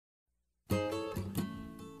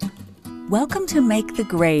Welcome to Make the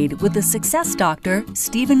Grade with the Success Doctor,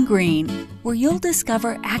 Stephen Green, where you'll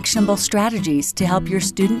discover actionable strategies to help your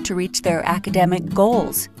student to reach their academic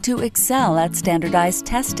goals, to excel at standardized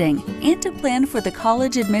testing, and to plan for the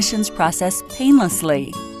college admissions process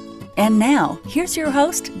painlessly. And now, here's your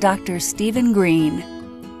host, Dr. Stephen Green.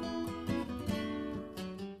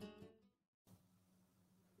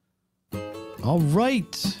 All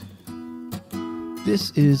right.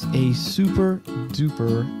 This is a super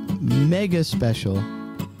duper mega special,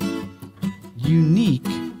 unique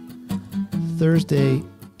Thursday,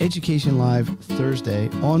 Education Live Thursday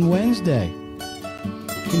on Wednesday.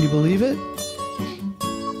 Can you believe it?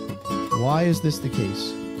 Why is this the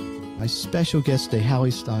case? My special guest today,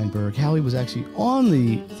 Hallie Steinberg. Hallie was actually on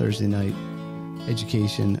the Thursday night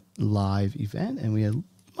Education Live event, and we had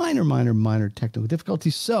minor technical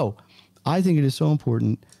difficulties. So I think it is so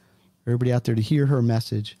important for everybody out there to hear her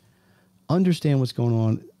message, understand what's going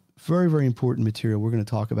on. Very, very important material we're going to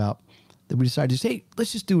talk about that we decided to say, hey,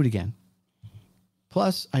 let's just do it again.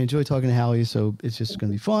 Plus, I enjoy talking to Hallie, so it's just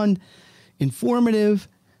going to be fun, informative,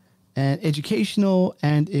 and educational,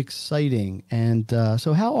 and exciting. And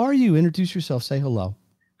so how are you? Introduce yourself. Say hello.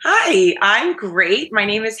 Hi, I'm great. My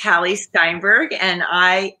name is Hallie Steinberg, and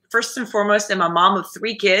I, first and foremost, am a mom of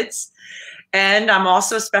 3 kids. And I'm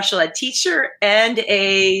also a special ed teacher and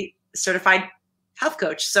a certified health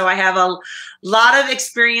coach. So I have a lot of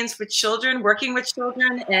experience with children, working with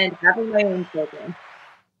children, and having my own children.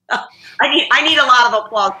 I need a lot of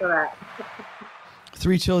applause for that.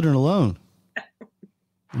 3 children alone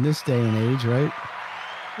in this day and age, right?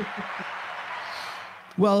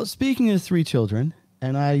 Well, speaking of 3 children,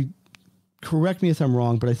 and correct me if I'm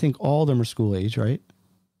wrong, but I think all of them are school age, right?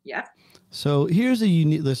 Yeah. So here's a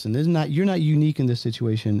unique, listen, you're not unique in this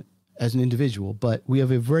situation as an individual, but we have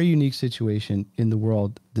a very unique situation in the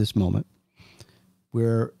world this moment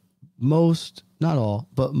where most, not all,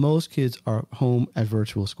 but most kids are home at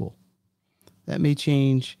virtual school. That may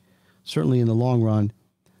change certainly in the long run.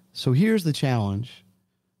 So here's the challenge.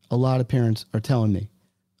 A lot of parents are telling me,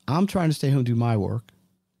 I'm trying to stay home, do my work.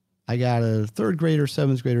 I got a 3rd grader,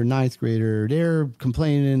 7th grader, 9th grader. They're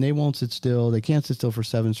complaining. They won't sit still. They can't sit still for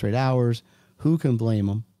 7 straight hours. Who can blame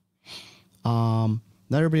them?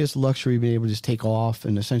 Not everybody has the luxury of being able to just take off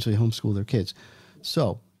and essentially homeschool their kids.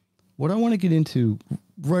 So what I want to get into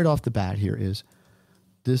right off the bat here is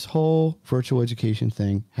this whole virtual education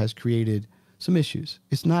thing has created some issues.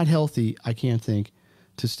 It's not healthy, I can't think,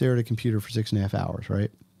 to stare at a computer for 6.5 hours,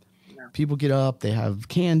 right? No. People get up, they have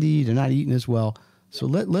candy, they're not eating as well. So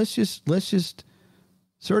let's just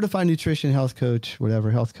certified nutrition health coach,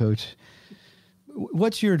 whatever, health coach.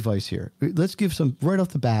 What's your advice here? Let's give some right off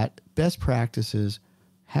the bat, best practices,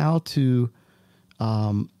 how to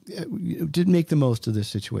make the most of this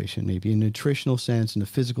situation, maybe in a nutritional sense, in a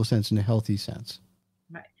physical sense, in a healthy sense.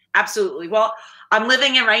 Right. Absolutely. Well, I'm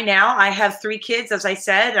living it right now. I have 3 kids, as I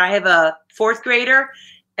said. I have a 4th grader,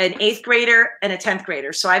 an 8th grader, and a 10th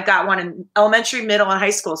grader. So I've got one in elementary, middle, and high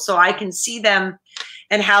school. So I can see them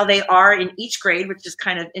and how they are in each grade, which is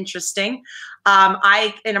kind of interesting.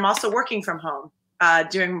 I'm also working from home,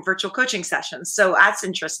 doing virtual coaching sessions. So that's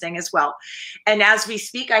interesting as well. And as we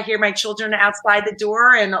speak, I hear my children outside the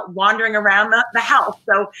door and wandering around the house.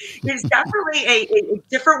 So it's definitely a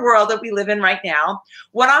different world that we live in right now.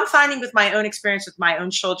 What I'm finding with my own experience with my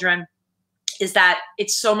own children is that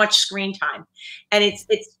it's so much screen time, and it's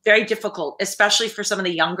very difficult, especially for some of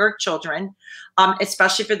the younger children,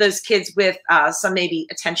 especially for those kids with some maybe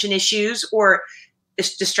attention issues or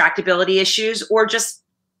distractibility issues, or just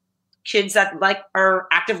kids that are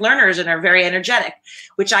active learners and are very energetic,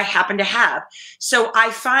 which I happen to have. So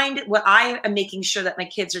I find what I am making sure that my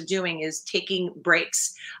kids are doing is taking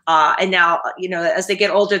breaks. And now, as they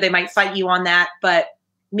get older, they might fight you on that, but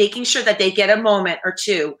making sure that they get a moment or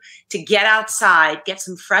two to get outside, get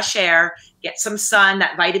some fresh air, get some sun.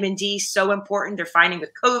 That vitamin D is so important. They're finding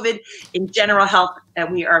with COVID in general health, and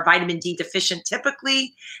we are vitamin D deficient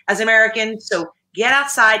typically as Americans. So get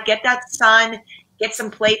outside, get that sun, get some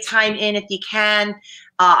playtime in if you can.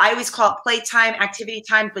 I always call it playtime, activity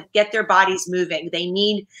time, but get their bodies moving. They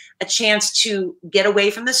need a chance to get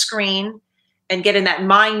away from the screen and get in that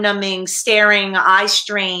mind-numbing, staring, eye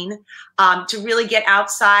strain, to really get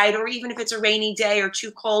outside, or even if it's a rainy day or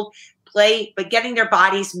too cold, play, but getting their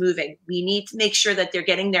bodies moving. We need to make sure that they're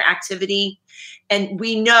getting their activity. And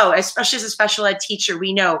we know, especially as a special ed teacher,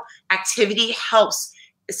 we know activity helps,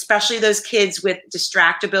 especially those kids with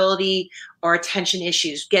distractibility or attention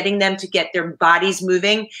issues, getting them to get their bodies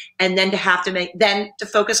moving, and then to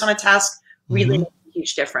focus on a task really makes a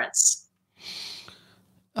huge difference.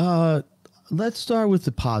 Let's start with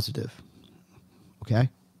the positive. Okay.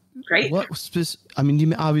 Great. I mean,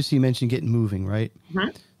 you obviously mentioned getting moving, right?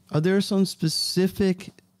 Mhm. Are there some specific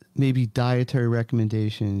maybe dietary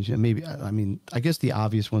recommendations? Maybe, I mean, I guess the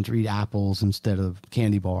obvious ones are eat apples instead of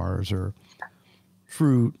candy bars or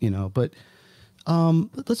fruit, but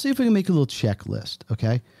let's see if we can make a little checklist.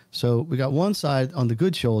 Okay. So we got one side on the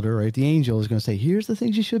good shoulder, right? The angel is going to say, here's the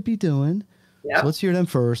things you should be doing. Yep. So let's hear them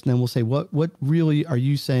first. And then we'll say, what really are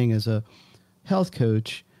you saying as a health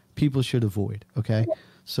coach people should avoid? Okay.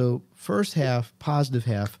 So first half, positive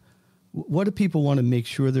half, what do people want to make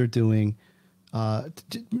sure they're doing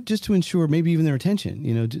just to ensure maybe even their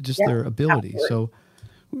attention, just their ability. Absolutely. So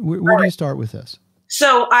where do you start with this?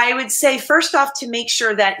 So I would say, first off, to make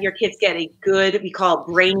sure that your kids get a good, we call it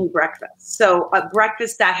brainy breakfast. So a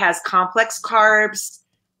breakfast that has complex carbs,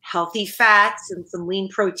 healthy fats, and some lean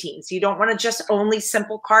proteins. You don't want to just only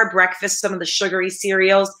simple carb breakfast, some of the sugary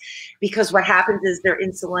cereals, because what happens is their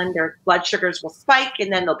insulin, their blood sugars will spike,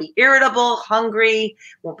 and then they'll be irritable, hungry,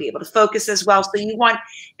 won't be able to focus as well. So you want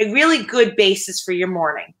a really good basis for your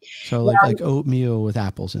morning. So like oatmeal with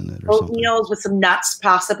apples in it, or oatmeal something. with some nuts,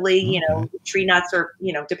 possibly, tree nuts, or,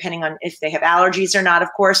 depending on if they have allergies or not, of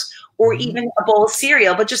course, or even a bowl of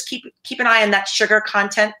cereal, but just keep an eye on that sugar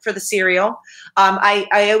content for the cereal.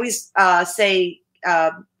 I always say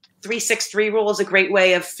 3-6-3 rule is a great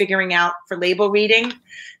way of figuring out for label reading.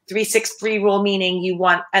 3-6-3 rule, meaning you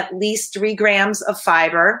want at least 3 grams of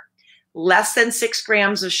fiber, less than 6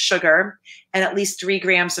 grams of sugar, and at least 3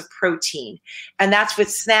 grams of protein. And that's with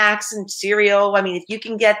snacks and cereal. I mean, if you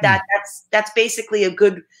can get that, that's basically a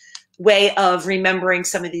good way of remembering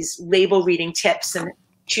some of these label reading tips and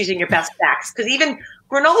choosing your best snacks. Because even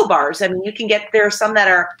granola bars, I mean, there are some that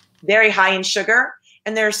are very high in sugar,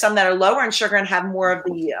 and there are some that are lower in sugar and have more of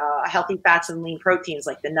the healthy fats and lean proteins,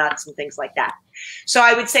 like the nuts and things like that. So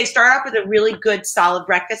I would say start off with a really good solid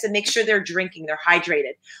breakfast and make sure they're drinking, they're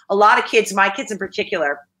hydrated. A lot of kids, my kids in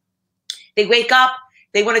particular, they wake up,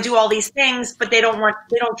 they want to do all these things, but they don't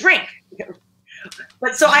drink.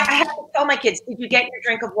 But so I have to tell my kids, did you get your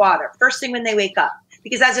drink of water first thing when they wake up?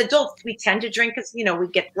 Because as adults, we tend to drink because, we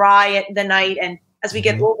get dry at the night, and as we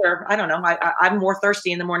get older, I don't know, I'm more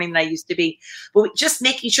thirsty in the morning than I used to be. But just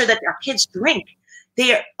making sure that our kids drink.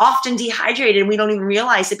 They are often dehydrated and we don't even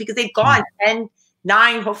realize it because they've gone 10,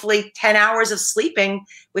 9, hopefully 10 hours of sleeping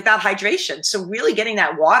without hydration. So really getting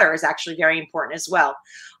that water is actually very important as well,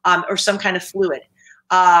 or some kind of fluid.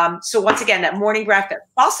 So once again, that morning breakfast.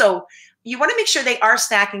 Also, you want to make sure they are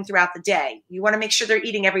snacking throughout the day. You want to make sure they're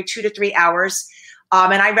eating every 2 to 3 hours.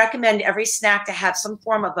 And I recommend every snack to have some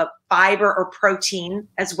form of a fiber or protein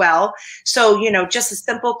as well. So, just a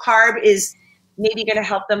simple carb is maybe going to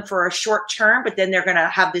help them for a short term, but then they're going to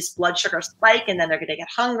have this blood sugar spike, and then they're going to get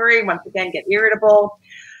hungry, once again, get irritable.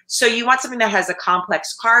 So you want something that has a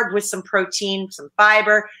complex carb with some protein, some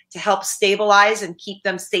fiber to help stabilize and keep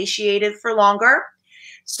them satiated for longer.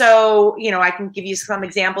 So, I can give you some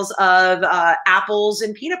examples of apples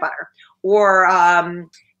and peanut butter, or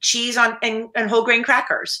cheese and whole grain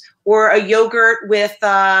crackers, or a yogurt with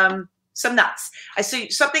some nuts. I see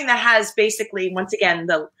something that has basically, once again,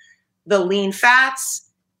 the lean fats,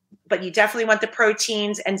 but you definitely want the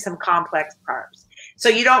proteins and some complex carbs. So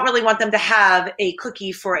you don't really want them to have a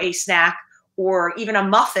cookie for a snack, or even a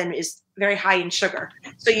muffin is very high in sugar.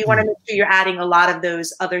 So you want to make sure you're adding a lot of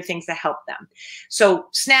those other things to help them. So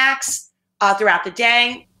snacks throughout the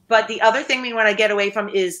day. But the other thing we want to get away from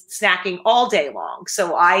is snacking all day long.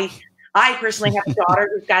 So I personally have a daughter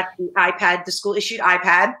who's got the iPad, the school issued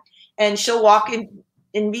iPad, and she'll walk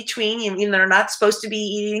in between, even though they're not supposed to be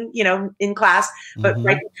eating, in class, but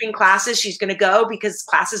right between classes, she's going to go, because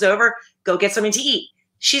class is over, go get something to eat.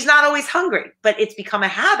 She's not always hungry, but it's become a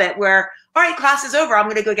habit where, all right, class is over, I'm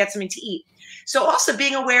going to go get something to eat. So also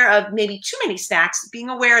being aware of maybe too many snacks, being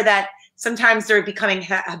aware that sometimes they're becoming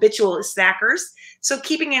habitual snackers. So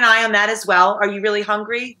keeping an eye on that as well. Are you really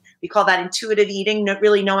hungry? We call that intuitive eating,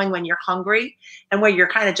 really knowing when you're hungry and where you're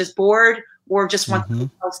kind of just bored or just want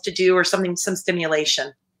something else to do, or some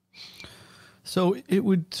stimulation. So it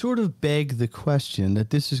would sort of beg the question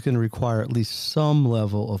that this is going to require at least some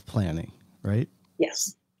level of planning, right?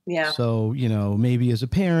 Yes. Yeah. So, maybe as a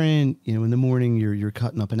parent, in the morning you're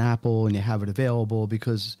cutting up an apple and you have it available,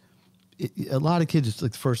 because a lot of kids, it's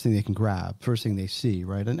like the first thing they can grab, first thing they see,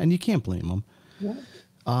 right? And you can't blame them. Yeah.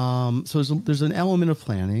 So there's an element of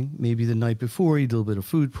planning. Maybe the night before you do a little bit of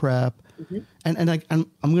food prep, and I'm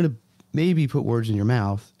going to maybe put words in your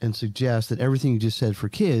mouth and suggest that everything you just said for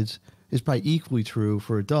kids is probably equally true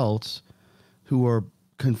for adults who are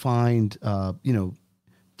confined,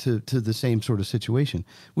 to the same sort of situation,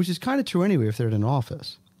 which is kind of true anyway if they're in an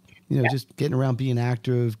office. Just getting around, being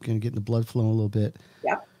active, kind of getting the blood flowing a little bit.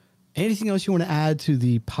 Yeah. Anything else you want to add to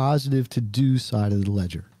the positive to-do side of the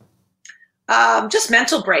ledger? Just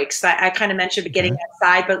mental breaks. I kind of mentioned getting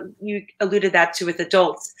outside, but you alluded that to with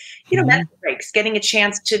adults. Mental breaks, getting a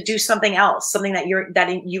chance to do something else, something that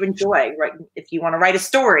you enjoy. Right? If you want to write a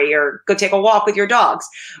story or go take a walk with your dogs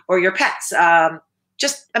or your pets,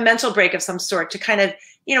 just a mental break of some sort to kind of,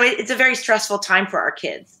 it's a very stressful time for our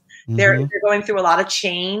kids. They're going through a lot of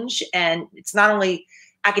change, and it's not only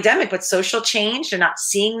academic, but social change. They're not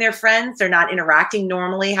seeing their friends. They're not interacting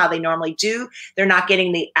normally how they normally do. They're not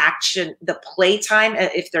getting the action, the play time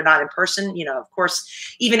if they're not in person. Of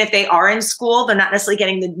course, even if they are in school, they're not necessarily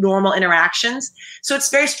getting the normal interactions. So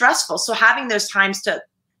it's very stressful. So having those times to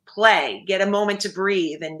play, get a moment to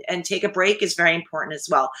breathe and take a break is very important as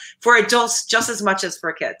well for adults, just as much as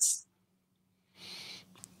for kids.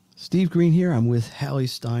 Steve Green here. I'm with Hallie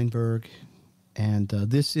Steinberg. And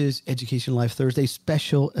this is Education Live Thursday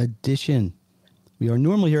special edition. We are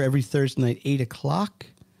normally here every Thursday night, 8 o'clock.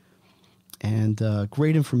 And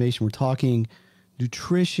great information. We're talking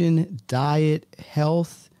nutrition, diet,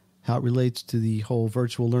 health, how it relates to the whole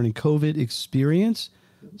virtual learning COVID experience.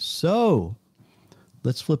 So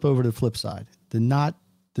let's flip over to the flip side. The not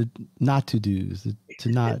to do's,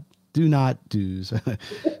 do not do's,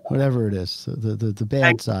 whatever it is. So the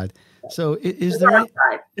bad side. So is there?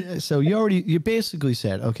 So you basically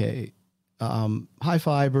said, okay, high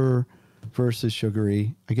fiber versus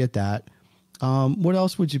sugary. I get that. What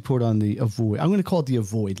else would you put on the avoid? I'm going to call it the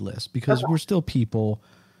avoid list because we're still people.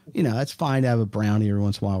 It's fine to have a brownie every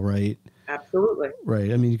once in a while, right? Absolutely.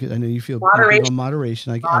 Right. I mean, I know you feel moderation. On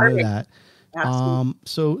moderation. I know that. Absolutely.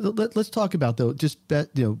 So let's talk about though. Just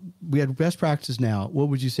we had best practices now. What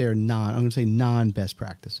would you say are I'm going to say non-best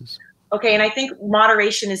practices. Okay, and I think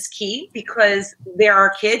moderation is key because there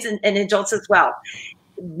are kids and adults as well.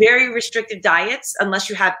 Very restrictive diets, unless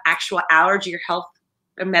you have actual allergy or health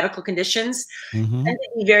or medical conditions, tend to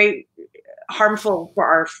be very harmful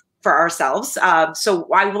for ourselves. So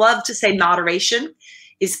I love to say moderation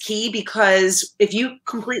is key because if you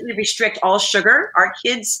completely restrict all sugar, our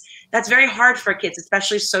kids, that's very hard for kids,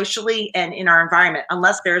 especially socially and in our environment,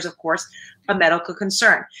 unless there's, of course, a medical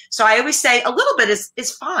concern. So I always say a little bit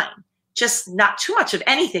is fine. Just not too much of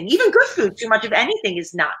anything. Even good food, too much of anything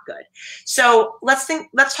is not good. So let's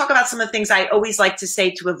talk about some of the things I always like to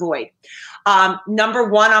say to avoid. Number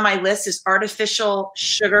one on my list is artificial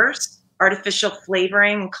sugars, artificial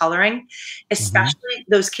flavoring and coloring, especially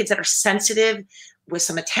those kids that are sensitive with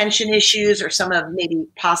some attention issues or some of maybe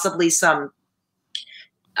possibly some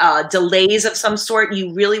delays of some sort.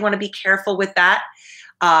 You really want to be careful with that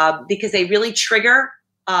because they really trigger.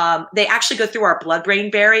 They actually go through our blood-brain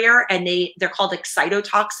barrier, and they're called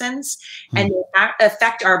excitotoxins, and they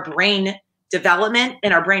affect our brain development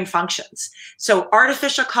and our brain functions. So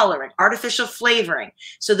artificial coloring, artificial flavoring.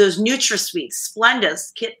 So those NutraSweets,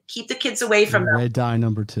 Splendas, keep the kids away from them. Red dye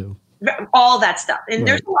number 2. All that stuff. And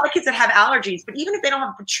there's a lot of kids that have allergies, but even if they don't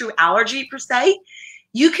have a true allergy per se,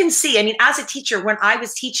 you can see, I mean, as a teacher, when I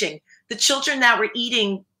was teaching, the children that were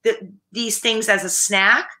eating these things as a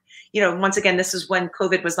snack, once again, this is when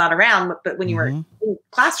COVID was not around, but when you were in the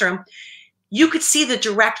classroom, you could see the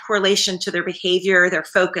direct correlation to their behavior, their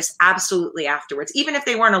focus absolutely afterwards, even if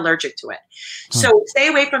they weren't allergic to it. So stay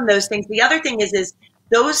away from those things. The other thing is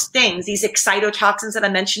those things, these excitotoxins that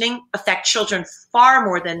I'm mentioning, affect children far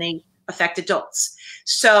more than they affect adults.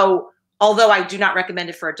 So although I do not recommend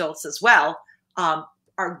it for adults as well,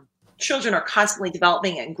 our children are constantly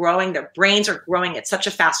developing and growing. Their brains are growing at such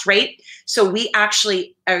a fast rate. So we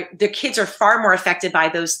actually, the kids are far more affected by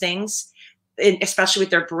those things, especially with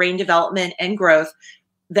their brain development and growth,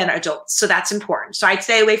 than adults. So that's important. So I'd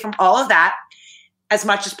stay away from all of that as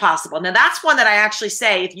much as possible. Now that's one that I actually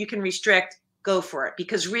say, if you can restrict, go for it,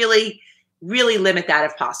 because really, really limit that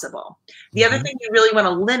if possible. The other thing you really want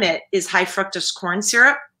to limit is high fructose corn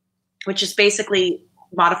syrup, which is basically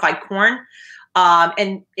modified corn.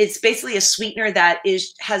 And it's basically a sweetener that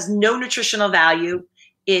has no nutritional value.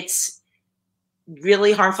 It's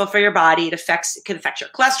really harmful for your body. It can affect your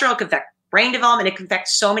cholesterol, it can affect brain development, it can affect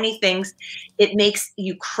so many things. It makes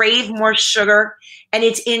you crave more sugar, and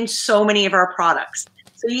it's in so many of our products.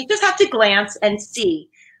 So you just have to glance and see.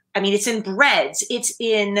 I mean, it's in breads, it's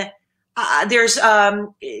in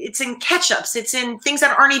it's in ketchups, it's in things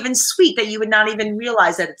that aren't even sweet that you would not even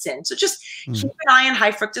realize that it's in. So just keep an eye on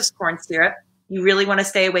high fructose corn syrup. You really want to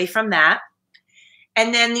stay away from that.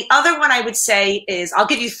 And then the other one I would say is, I'll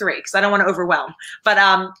give you 3 because I don't want to overwhelm, but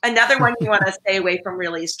another one you want to stay away from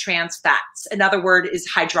really is trans fats. Another word is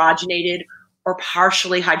hydrogenated or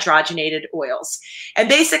partially hydrogenated oils. And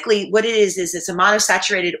basically what it is it's a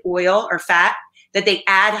monosaturated oil or fat that they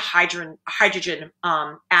add hydrogen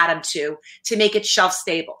atom to make it shelf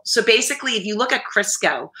stable. So basically, if you look at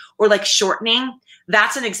Crisco or like shortening,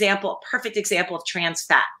 that's an example, a perfect example of trans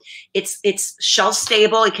fat. It's shelf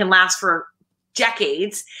stable. It can last for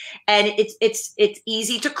decades, and it's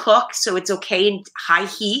easy to cook, so it's okay in high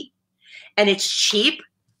heat, and it's cheap,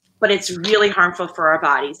 but it's really harmful for our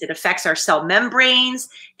bodies. It affects our cell membranes.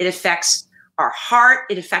 It affects our heart.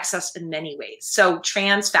 It affects us in many ways. So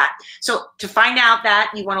trans fat. So to find out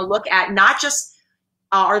that, you want to look at not just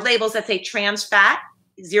our labels that say trans fat,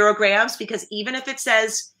 0 grams, because even if it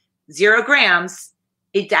says 0 grams,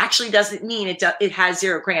 it actually doesn't mean it has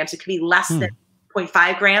 0 grams. It could be less than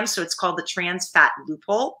 0.5 grams. So it's called the trans fat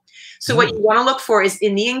loophole. So what you want to look for is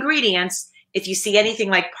in the ingredients, if you see anything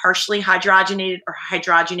like partially hydrogenated or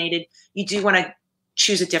hydrogenated, you do want to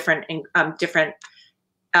choose a different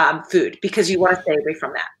food, because you want to stay away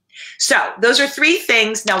from that. So those are 3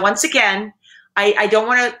 things. Now, once again, I don't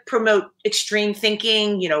want to promote extreme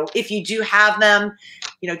thinking. You know, if you do have them,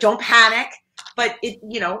 you know, don't panic, but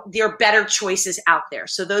there are better choices out there.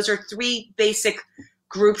 So those are 3 basic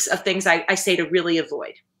groups of things I say to really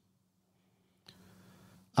avoid.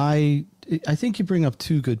 I think you bring up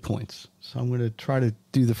 2 good points. So I'm going to try to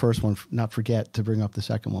do the first one, not forget to bring up the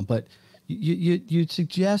second one. But you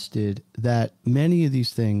suggested that many of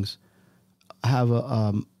these things have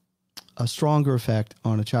a stronger effect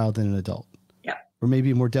on a child than an adult. Yeah. Or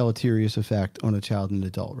maybe a more deleterious effect on a child and an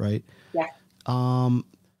adult, right? Yeah.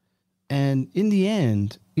 And in the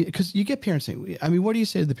end, because you get parents saying, I mean, what do you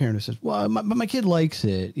say to the parent who says, well, my kid likes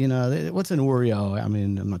it, you know, what's an Oreo? I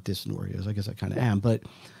mean, I'm not dissing Oreos. I guess I kind of am, but,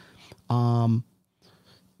 so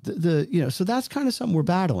that's kind of something we're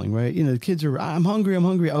battling, right? You know, the kids are, I'm hungry.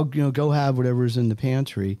 Oh, go have whatever's in the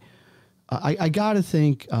pantry. I got to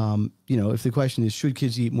think, if the question is, should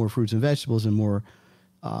kids eat more fruits and vegetables and more,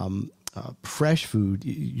 fresh food,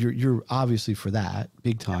 you're obviously for that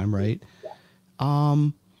big time, right?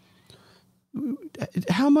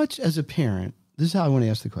 How much as a parent, this is how I want to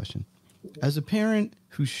ask the question, as a parent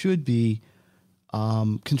who should be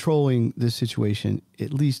controlling this situation,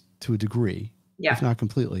 at least to a degree, if not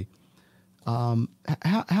completely,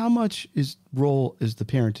 how much role is the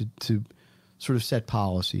parent to sort of set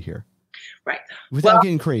policy here? Right. Without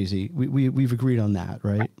getting crazy. We've agreed on that,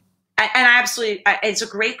 right? And I absolutely, it's a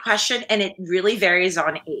great question, and it really varies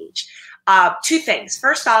on age. 2 things.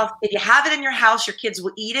 First off, if you have it in your house, your kids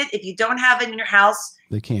will eat it. If you don't have it in your house,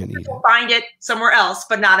 they can't eat it. Find it somewhere else,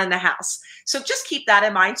 but not in the house. So just keep that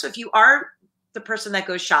in mind. So if you are the person that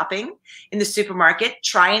goes shopping in the supermarket,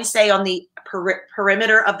 try and stay on the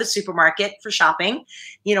perimeter of the supermarket for shopping.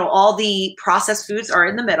 You know, all the processed foods are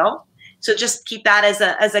in the middle. So just keep that as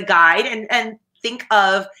a guide, and think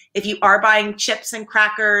of, if you are buying chips and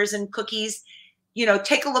crackers and cookies,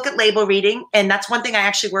 take a look at label reading. And that's one thing I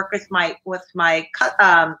actually work with my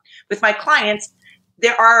clients.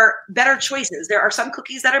 There are better choices. There are some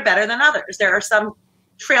cookies that are better than others. There are some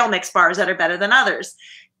trail mix bars that are better than others,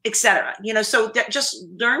 etc. So just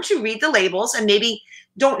learn to read the labels, and maybe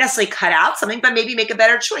don't necessarily cut out something, but maybe make a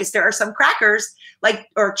better choice. There are some crackers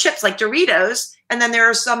or chips like Doritos, and then there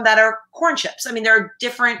are some that are corn chips. I mean, there are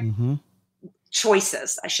different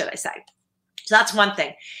choices, should I say. So that's one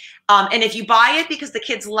thing. And if you buy it because the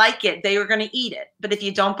kids like it, they are going to eat it. But if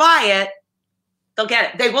you don't buy it, they'll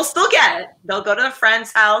get it. They will still get it. They'll go to a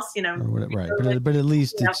friend's house, Or whatever, right. But at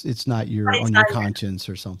least it's not on your conscience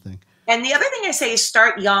or something. And the other thing I say is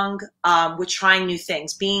start young with trying new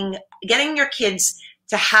things, getting your kids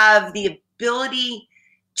to have the ability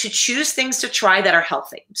to choose things to try that are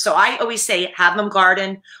healthy. So I always say, have them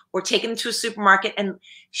garden or take them to a supermarket and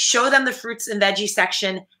show them the fruits and veggie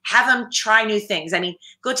section, have them try new things. I mean,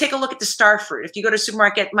 go take a look at the star fruit. If you go to a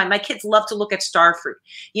supermarket, my kids love to look at star fruit.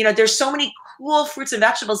 There's so many cool fruits and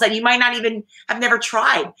vegetables that you might not even have never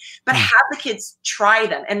tried, but have the kids try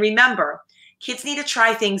them. And remember, kids need to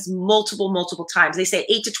try things multiple times. They say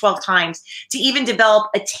 8 to 12 times to even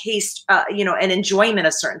develop a taste, an enjoyment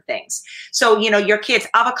of certain things. So, your kids,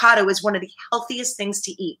 avocado is one of the healthiest things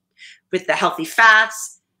to eat, with the healthy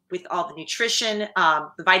fats, with all the nutrition,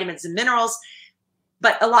 the vitamins and minerals.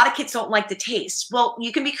 But a lot of kids don't like the taste. Well,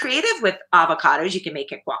 you can be creative with avocados. You can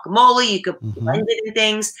make it guacamole. You could blend it in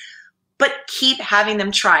things. But keep having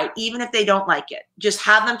them try it, even if they don't like it. Just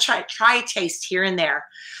have them try a taste here and there.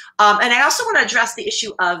 And I also want to address the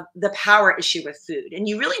issue of the power issue with food. And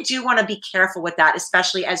you really do want to be careful with that,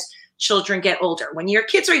 especially as children get older. When your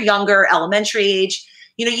kids are younger, elementary age,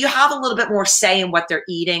 you have a little bit more say in what they're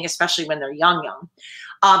eating, especially when they're young.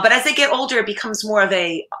 But as they get older, it becomes more of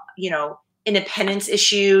a, independence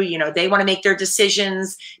issue. You know, they want to make their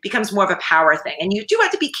decisions, becomes more of a power thing. And you do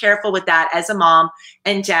have to be careful with that as a mom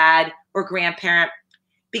and dad or grandparent,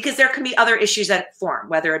 because there can be other issues that form,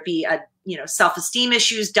 whether it be self-esteem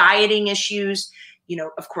issues, dieting issues,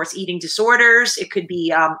 of course, eating disorders. It could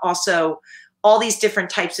be also all these different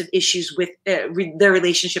types of issues with their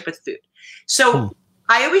relationship with food. So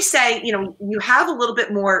I always say, you have a little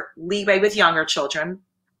bit more leeway with younger children,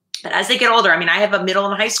 but as they get older, I mean, I have a middle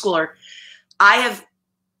and high schooler. I have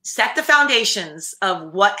set the foundations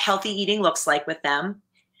of what healthy eating looks like with them.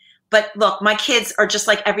 But look, my kids are just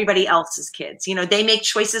like everybody else's kids. They make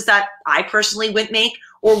choices that I personally wouldn't make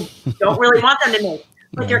or don't really want them to make.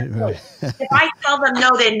 But right. If I tell them,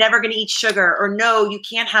 no, they're never going to eat sugar, or no, you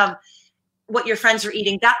can't have what your friends are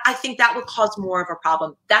eating, that I think that would cause more of a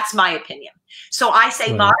problem. That's my opinion. So I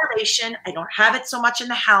say moderation. I don't have it so much in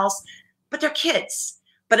the house, but they're kids.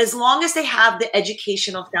 But as long as they have the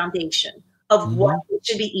educational foundation of what they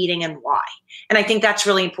should be eating and why. And I think that's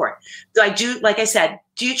really important. So like I said,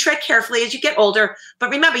 do you tread carefully as you get older, but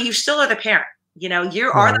remember, you still are the parent. You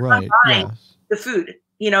are the one buying the food.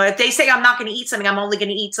 If they say, I'm not going to eat something, I'm only going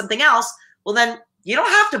to eat something else, well, then you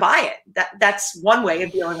don't have to buy it. That's one way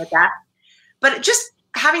of dealing with that. But just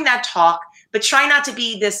having that talk, but try not to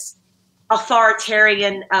be this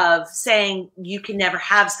authoritarian of saying you can never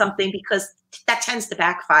have something, because that tends to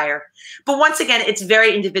backfire. But once again, it's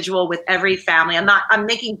very individual with every family. I'm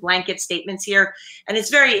making blanket statements here, and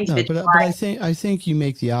it's very individual. But I think you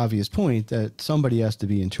make the obvious point that somebody has to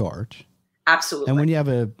be in charge. Absolutely. And when you have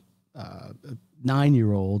a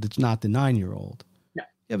 9-year-old, it's not the 9-year-old. No.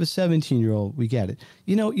 You have a 17-year-old, we get it.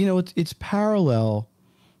 It's parallel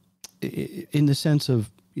in the sense of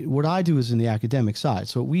what I do is in the academic side.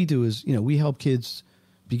 So what we do is, we help kids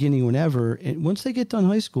beginning whenever, and once they get done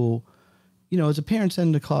high school, as a parent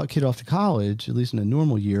sending a kid off to college, at least in a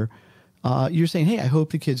normal year, you're saying, hey, I hope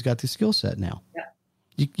the kid's got the skill set now.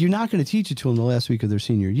 Yeah. You're not going to teach it to them the last week of their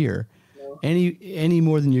senior year, no. any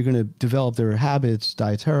more than you're going to develop their habits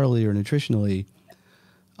dietarily or nutritionally.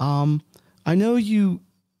 I know you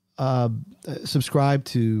subscribe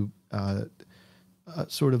to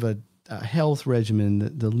sort of a health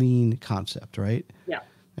regimen, the lean concept, right? Yeah.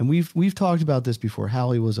 And we've talked about this before.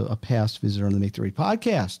 Hallie was a past visitor on the Make the Right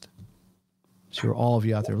podcast. I'm sure all of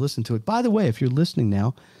you out there listen to it. By the way, if you're listening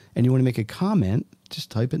now and you want to make a comment, just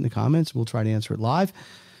type it in the comments. We'll try to answer it live.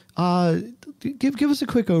 Give us a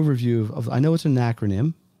quick overview of I know it's an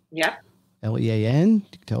acronym. Yeah. LEAN.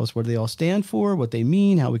 Tell us what they all stand for, what they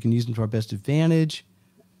mean, how we can use them to our best advantage.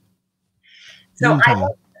 So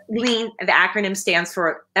LEAN, the acronym stands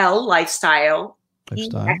for L, lifestyle, E,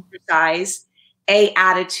 exercise, A,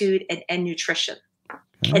 attitude, and N, nutrition.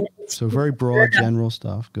 Okay. And so very broad, general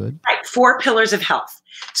stuff. Good. Right. 4 pillars of health.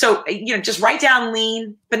 So, just write down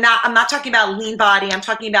lean, but I'm not talking about lean body. I'm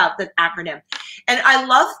talking about the acronym. And I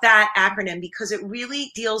love that acronym because it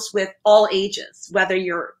really deals with all ages, whether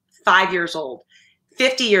you're 5 years old,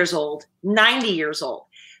 50 years old, 90 years old.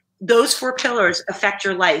 Those 4 pillars affect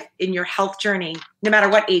your life in your health journey, no matter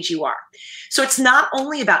what age you are. So it's not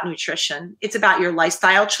only about nutrition, it's about your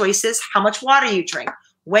lifestyle choices, how much water you drink,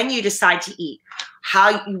 when you decide to eat,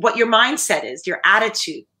 what your mindset is, your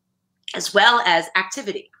attitude, as well as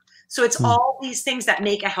activity. So it's all these things that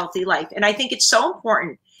make a healthy life. And I think it's so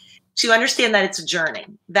important to understand that it's a journey,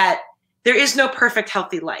 that there is no perfect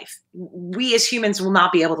healthy life. We as humans will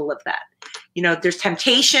not be able to live that. There's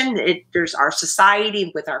temptation. There's our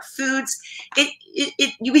society with our foods.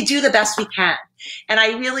 We do the best we can. And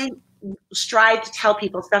I really strive to tell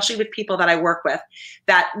people, especially with people that I work with,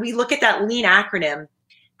 that we look at that LEAN acronym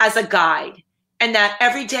as a guide, and that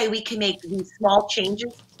every day we can make these small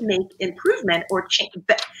changes to make improvement or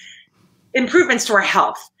improvements to our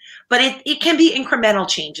health. But it can be incremental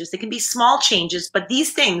changes. It can be small changes, but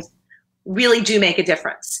these things really do make a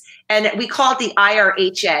difference. And we call it the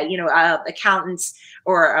IRHA. Accountants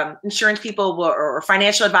or insurance people or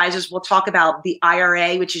financial advisors will talk about the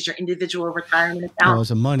IRA, which is your individual retirement account. Oh, it's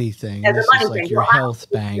a money thing. This is like your health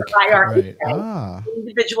bank. IRA, right.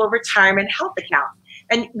 Individual retirement health account.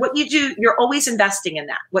 And what you do, you're always investing in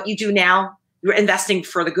that. What you do now, you're investing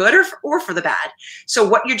for the good or for the bad. So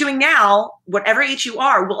what you're doing now, whatever age you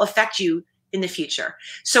are, will affect you in the future.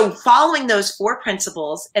 So following those 4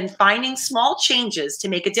 principles and finding small changes to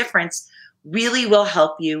make a difference really will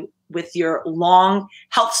help you with your long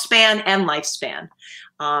health span and lifespan.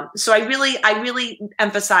 So I really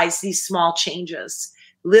emphasize these small changes,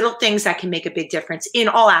 little things that can make a big difference in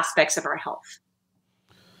all aspects of our health.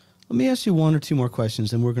 Let me ask you 1 or 2 more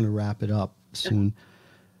questions, and we're going to wrap it up soon.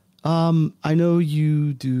 I know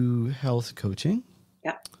you do health coaching.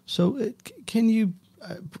 Yeah. So can you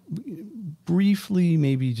briefly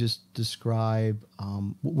maybe just describe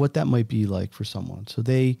what that might be like for someone. So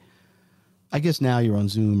I guess now you're on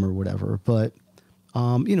Zoom or whatever, but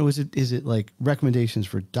is it like recommendations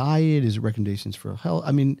for diet? Is it recommendations for health?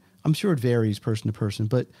 I mean, I'm sure it varies person to person,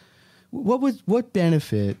 but what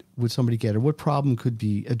benefit would somebody get, or what problem could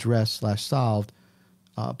be addressed / solved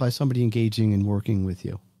by somebody engaging and working with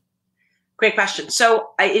you? Great question. So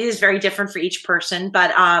it is very different for each person,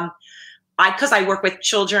 but because I work with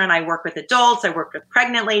children, I work with adults, I work with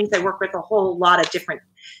pregnant ladies, I work with a whole lot of different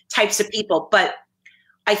types of people. But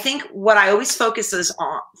I think what I always focus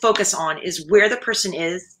on is where the person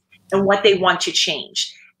is and what they want to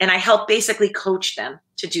change. And I help basically coach them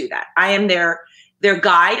to do that. I am their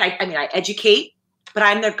guide. I educate, but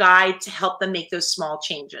I'm their guide to help them make those small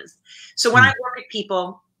changes. So when I work with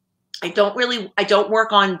people, I don't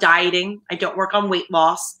work on dieting. I don't work on weight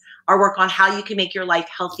loss. I work on how you can make your life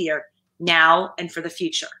healthier now and for the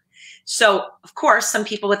future. So of course, some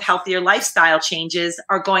people with healthier lifestyle changes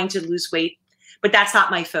are going to lose weight, but that's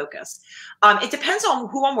not my focus. It depends on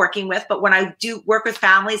who I'm working with, but when I do work with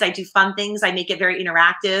families, I do fun things. I make it very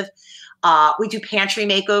interactive. We do pantry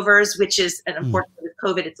makeovers, which is, and unfortunately with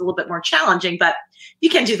COVID, it's a little bit more challenging, but you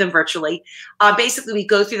can do them virtually. Basically, we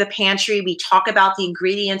go through the pantry. We talk about the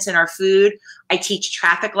ingredients in our food. I teach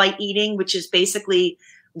traffic light eating, which is basically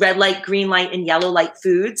red light, green light, and yellow light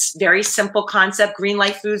foods. Very simple concept. Green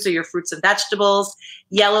light foods are your fruits and vegetables.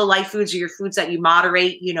 Yellow light foods are your foods that you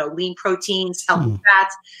moderate, lean proteins, healthy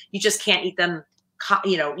fats. You just can't eat them.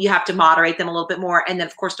 You have to moderate them a little bit more. And then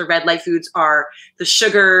of course the red light foods are the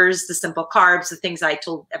sugars, the simple carbs, the things I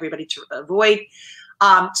told everybody to avoid.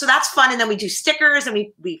 So that's fun. And then we do stickers and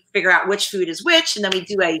we figure out which food is which. And then we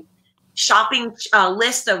do a shopping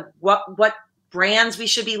list of what brands we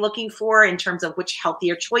should be looking for in terms of which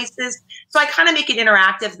healthier choices. So I kind of make it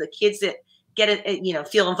interactive. The kids that get it,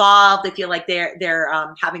 feel involved. They feel like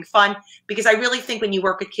they're having fun, because I really think when you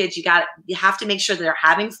work with kids, you have to make sure that they're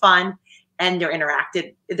having fun and they're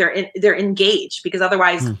interactive, they're engaged, because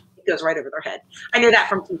otherwise it goes right over their head. I know that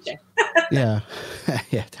from teaching. Yeah.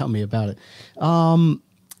 Yeah. Tell me about it.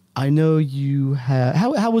 I know you have,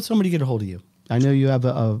 how would somebody get a hold of you? I know you have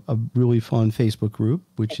a really fun Facebook group,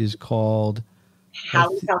 which is called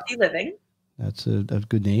Hallie's Healthy Living. That's a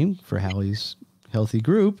good name for Hallie's Healthy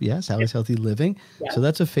Group. Yes. Hallie's Healthy Living. Yeah. So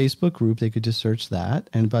that's a Facebook group. They could just search that.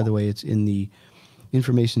 And by the way, it's in the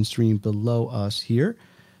information stream below us here.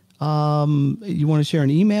 You want to share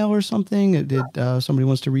an email or something? Did somebody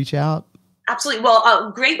wants to reach out? Absolutely. Well,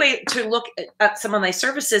 a great way to look at some of my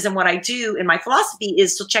services and what I do in my philosophy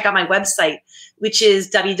is to check out my website, which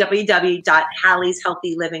is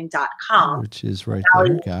www.hallieshealthyliving.com. Which is right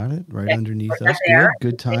there. Got it. Right underneath us.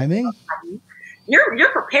 Good timing.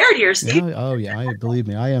 You're prepared here, Steve. Yeah, oh yeah. Believe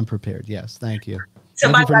me, I am prepared. Yes. Thank you. So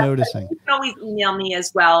Thank you for noticing. You can always email me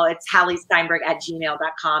as well. It's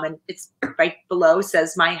HallieSteinberg@gmail.com. And it's right below,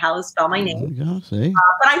 says how to spell my name. See?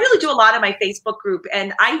 But I really do a lot in my Facebook group,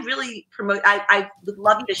 and I really promote, I would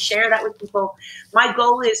love you to share that with people. My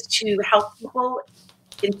goal is to help people,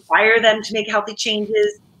 inspire them to make healthy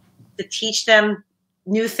changes, to teach them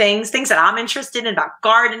new things that I'm interested in, about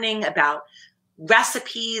gardening, about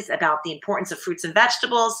recipes, about the importance of fruits and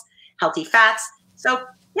vegetables, healthy fats. So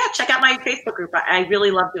yeah, check out my Facebook group. I really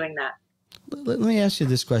love doing that. Let me ask you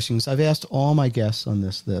this question, because I've asked all my guests on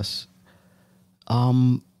this.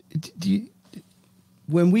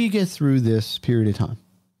 When we get through this period of time,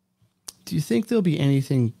 do you think there'll be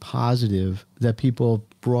anything positive that people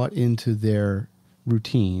brought into their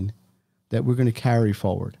routine that we're going to carry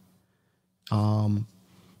forward?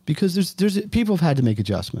 Because there's people have had to make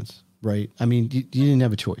adjustments, right? I mean, you didn't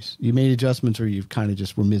have a choice. You made adjustments, or you kind of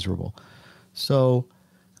just were miserable. So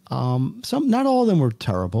not all of them were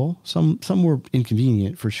terrible. Some were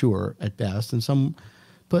inconvenient for sure at best, and some.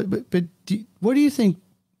 But what do you think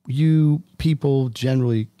you people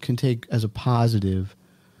generally can take as a positive,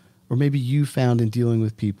 or maybe you found in dealing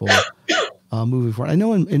with people moving forward? I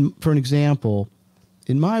know for an example,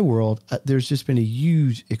 in my world, there's just been a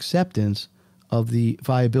huge acceptance of the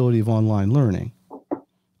viability of online learning.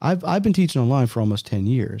 I've been teaching online for almost 10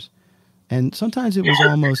 years, and sometimes it was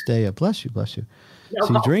almost bless you. So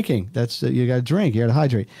you're drinking. That's you got to drink. You got to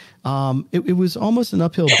hydrate. It was almost an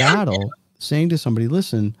uphill battle saying to somebody,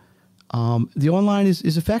 listen, the online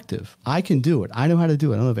is effective. I can do it. I know how to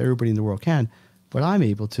do it. I don't know if everybody in the world can, but I'm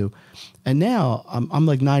able to. And now I'm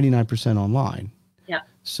like 99% online. Yeah.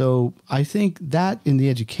 So I think that in the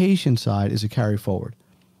education side is a carry forward.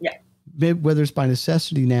 Yeah. Maybe whether it's by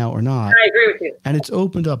necessity now or not. I agree with you. And it's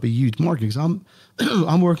opened up a huge market, because I'm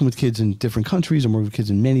working with kids in different countries. I'm working with kids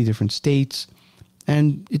in many different states.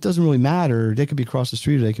 And it doesn't really matter. They could be across the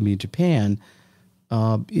street or they can be in Japan.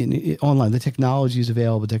 Online, the technology is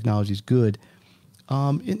available. Technology is good.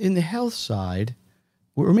 In the health side,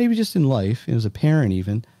 or maybe just in life, as a parent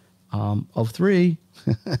even, of three,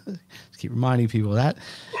 just keep reminding people of that.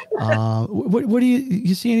 What do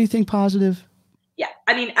you see anything positive? Yeah.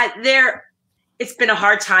 I mean, it's been a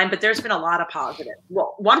hard time, but there's been a lot of positive.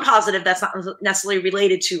 Well, one positive that's not necessarily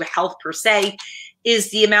related to health per se is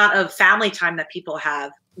the amount of family time that people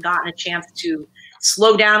have gotten a chance to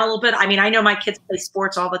slow down a little bit. I mean, I know my kids play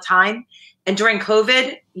sports all the time. And during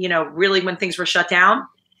COVID, really when things were shut down,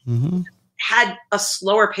 had a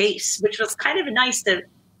slower pace, which was kind of nice to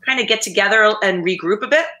kind of get together and regroup a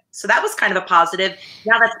bit. So that was kind of a positive.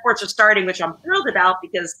 Now that sports are starting, which I'm thrilled about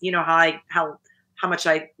because you know how much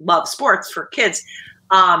I love sports for kids.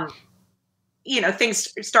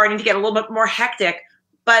 Things are starting to get a little bit more hectic,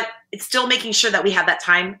 but it's still making sure that we have that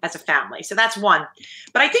time as a family. So that's one.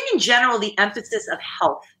 But I think in general, the emphasis of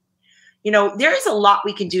health, there is a lot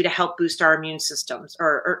we can do to help boost our immune systems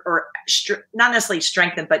or not necessarily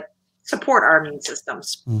strengthen, but support our immune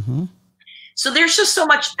systems. So there's just so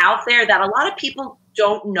much out there that a lot of people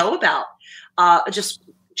don't know about. Just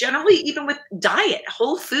generally, even with diet,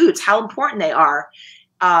 whole foods, how important they are.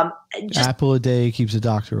 Apple a day keeps the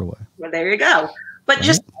doctor away. Well, there you go. But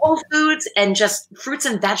just whole foods and just fruits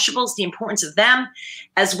and vegetables, the importance of them,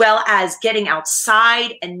 as well as getting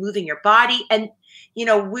outside and moving your body. And,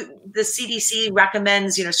 the CDC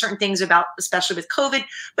recommends, certain things about, especially with COVID,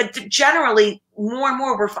 but generally more and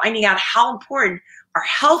more we're finding out how important our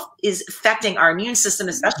health is affecting our immune system,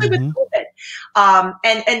 especially with COVID,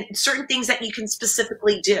 and certain things that you can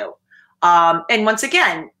specifically do. And once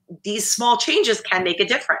again, these small changes can make a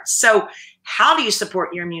difference. So how do you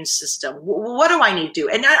support your immune system? What do I need to do?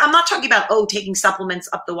 And I'm not talking about, taking supplements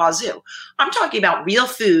up the wazoo. I'm talking about real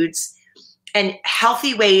foods and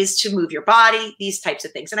healthy ways to move your body, these types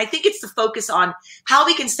of things. And I think it's the focus on how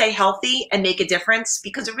we can stay healthy and make a difference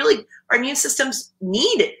because our immune systems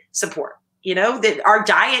need support. Our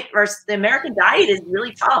diet, the American diet is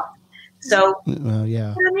really tough. So,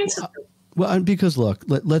 yeah. Well, because look,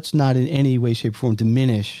 let's not in any way, shape, or form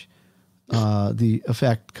diminish the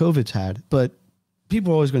effect COVID's had, but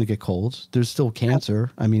people are always going to get colds. There's still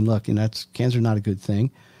cancer. I mean, look, and cancer not a good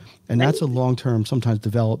thing. And that's a long-term, sometimes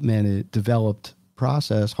developed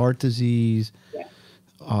process, heart disease,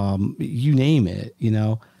 you name it,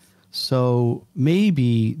 So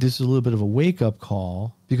maybe this is a little bit of a wake-up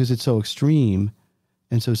call because it's so extreme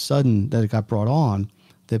and so sudden that it got brought on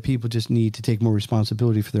that people just need to take more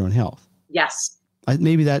responsibility for their own health. Yes.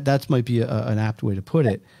 Maybe that might be an apt way to put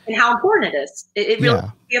it. And how important it is. It really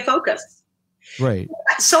should be a focus. Right.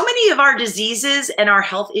 So many of our diseases and our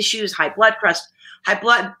health issues, high blood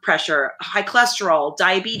pressure, high cholesterol,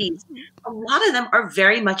 diabetes, a lot of them are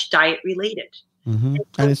very much diet related. And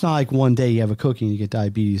it's not like one day you have a cookie and you get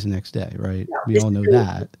diabetes the next day, right? No, we all know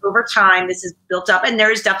that. Over time, this is built up, and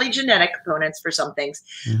there's definitely genetic components for some things.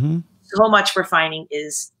 So much we're finding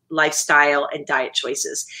is lifestyle and diet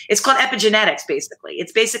choices. It's called epigenetics, basically.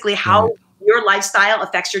 It's basically how your lifestyle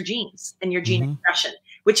affects your genes and your gene expression,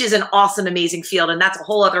 which is an awesome, amazing field. And that's a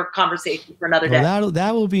whole other conversation for another day.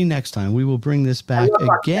 That will be next time. We will bring this back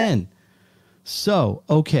again. So,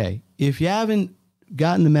 okay, if you haven't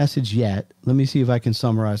gotten the message yet, let me see if I can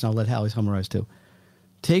summarize, and I'll let Hallie summarize too.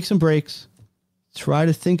 Take some breaks. Try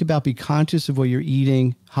to think about, be conscious of what you're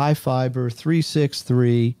eating. High fiber,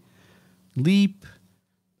 3-6-3, leap,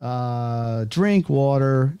 drink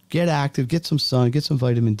water, get active, get some sun, get some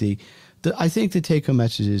vitamin D. I think the take-home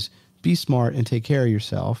message is be smart and take care of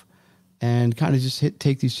yourself and kind of just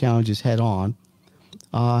take these challenges head on.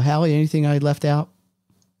 Hallie, anything I left out?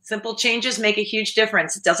 Simple changes make a huge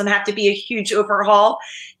difference. It doesn't have to be a huge overhaul.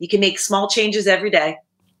 You can make small changes every day.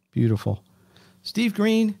 Beautiful. Steve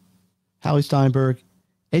Green, Hallie Steinberg,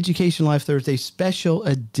 Education Live Thursday special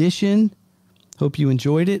edition. Hope you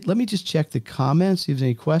enjoyed it. Let me just check the comments, see if there's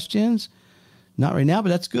any questions. Not right now, but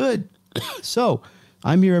that's good. So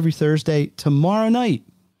I'm here every Thursday. Tomorrow night,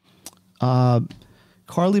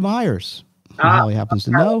 Carly Myers, who Hallie happens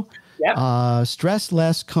to know. Yep. Stress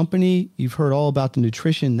Less Company. You've heard all about the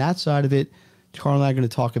nutrition, that side of it. Carl and I are going to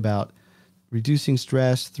talk about reducing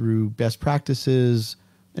stress through best practices.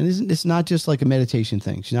 And it's not just like a meditation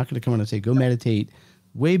thing. She's not going to come on and say, go meditate.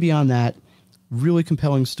 Way beyond that, really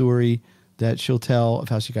compelling story that she'll tell of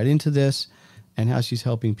how she got into this and how she's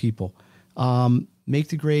helping people. Make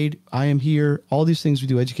the grade. I am here. All these things we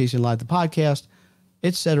do, Education Live, the podcast,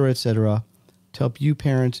 et cetera, to help you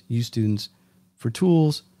parents, you students, for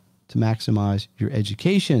tools to maximize your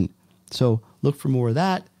education. So look for more of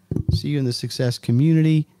that. See you in the success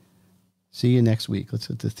community. See you next week. Let's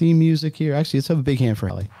hit the theme music here. Actually, let's have a big hand for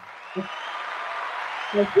Hallie.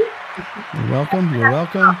 Thank you. You're welcome. You're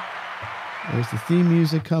welcome. There's the theme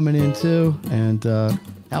music coming in too. And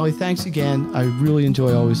Hallie, thanks again. I really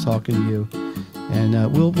enjoy always talking to you. And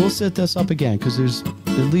we'll set this up again because there's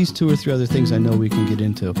at least 2 or 3 other things I know we can get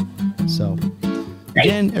into. So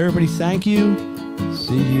again, everybody, thank you.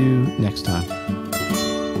 See you next time.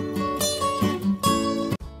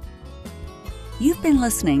 You've been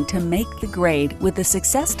listening to Make the Grade with the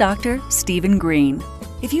Success Doctor, Stephen Green.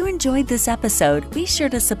 If you enjoyed this episode, be sure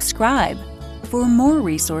to subscribe. For more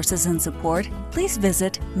resources and support, please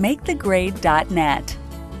visit makethegrade.net.